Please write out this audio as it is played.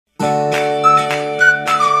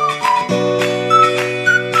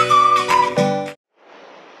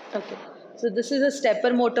So this is a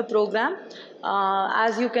stepper motor program.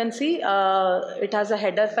 As you can see, it has a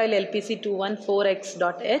header file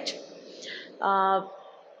lpc214x.h.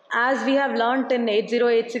 As we have learnt in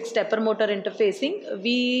 8086 stepper motor interfacing,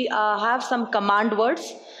 we have some command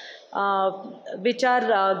words which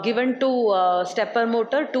are given to stepper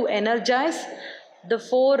motor to energize the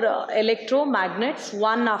four electromagnets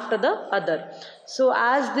one after the other. So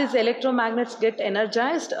as these electromagnets get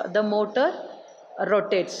energized, the motor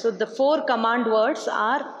rotates. So the four command words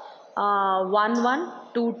are 11,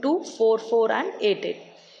 22, 44 and 88.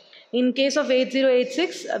 In case of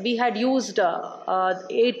 8086, we had used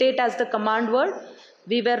 88 as the command word.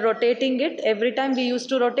 We were rotating it. Every time we used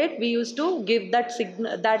to rotate, we used to give that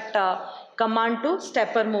command to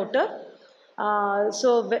stepper motor.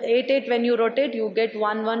 So 88, when you rotate, you get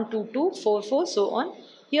 11, 22, 44, so on.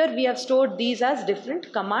 Here we have stored these as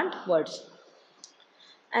different command words.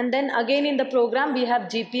 And then again in the program, we have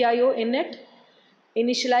GPIO in it,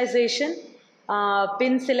 initialization,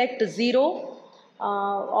 pin select 0.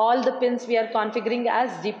 All the pins we are configuring as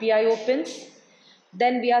GPIO pins.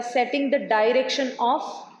 Then we are setting the direction of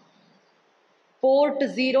port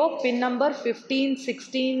 0, pin number 15,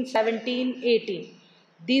 16, 17, 18.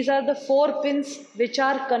 These are the 4 pins which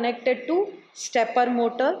are connected to stepper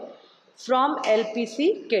motor from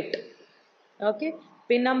LPC kit. Okay,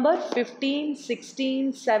 pin number 15,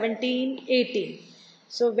 16, 17, 18.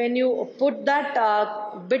 So when you put that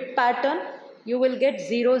bit pattern, you will get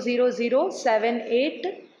 0, 0, 0, 7,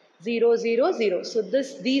 8, 0, 0, 0. So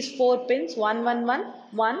these 4 pins, 1, 1, 1,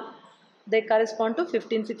 1, they correspond to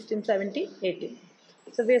 15, 16, 17, 18.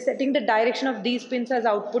 So we are setting the direction of these pins as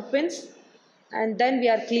output pins, and then we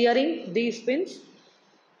are clearing these pins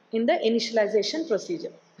in the initialization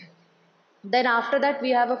procedure. Then after that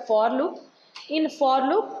we have a for loop. In for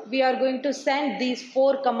loop, we are going to send these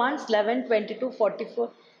 4 commands 11, 22,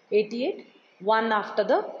 44, 88, one after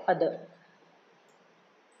the other.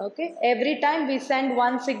 Okay, every time we send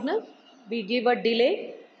one signal, we give a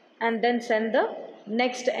delay and then send the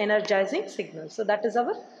next energizing signal. So that is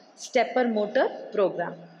our stepper motor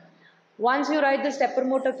program. Once you write the stepper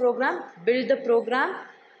motor program, build the program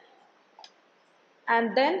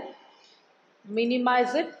and then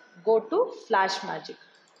minimize it, go to Flash Magic.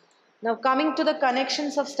 Now coming to the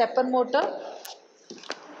connections of stepper motor,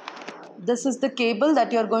 this is the cable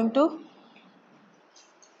that you are going to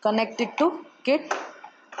connect it to kit.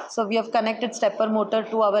 So we have connected stepper motor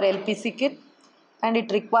to our LPC kit and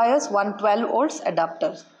it requires 112 volts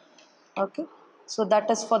adapter. Okay, so that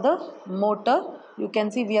is for the motor. You can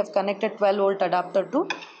see we have connected 12 volt adapter to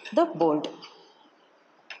the board.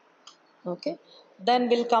 Okay, then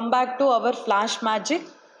we'll come back to our Flash Magic.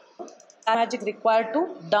 Magic required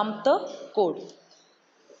to dump the code.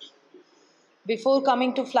 Before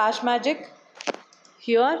coming to Flash Magic,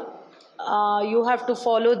 here you have to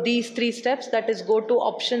follow these 3 steps. That is, go to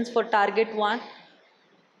options for target 1.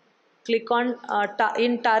 Click on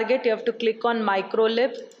in target you have to click on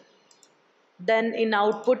microlib. Then in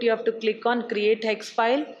output you have to click on create hex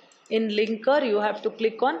file. In linker you have to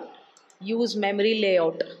click on use memory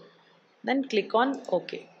layout. Then click on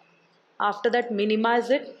OK. After that minimize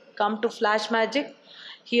it. Come to Flash Magic.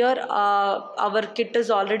 Here our kit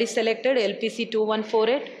is already selected,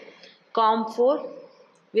 LPC2148, COM4.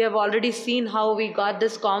 We have already seen how we got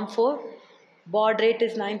this COM4. Baud rate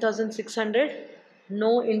is 9600.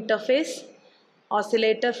 No interface.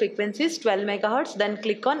 Oscillator frequency is 12 MHz. Then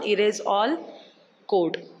click on erase all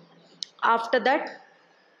code. After that,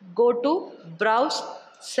 go to browse.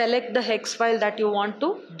 Select the hex file that you want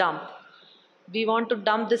to dump. We want to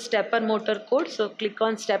dump the stepper motor code, so click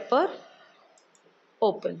on stepper,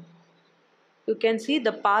 open. You can see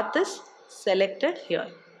the path is selected here.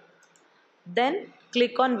 Then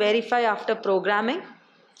click on verify after programming.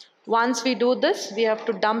 Once we do this, we have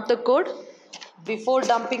to dump the code. Before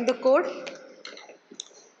dumping the code,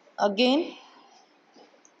 again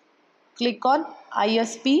click on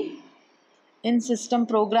ISP in system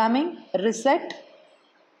programming, reset.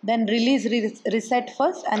 Then release reset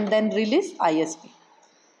first and then release ISP.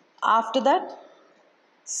 After that,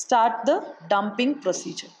 start the dumping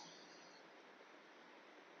procedure.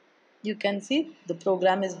 You can see the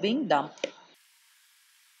program is being dumped.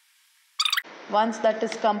 Once that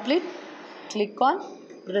is complete, click on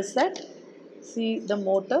reset. See the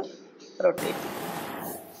motor rotate.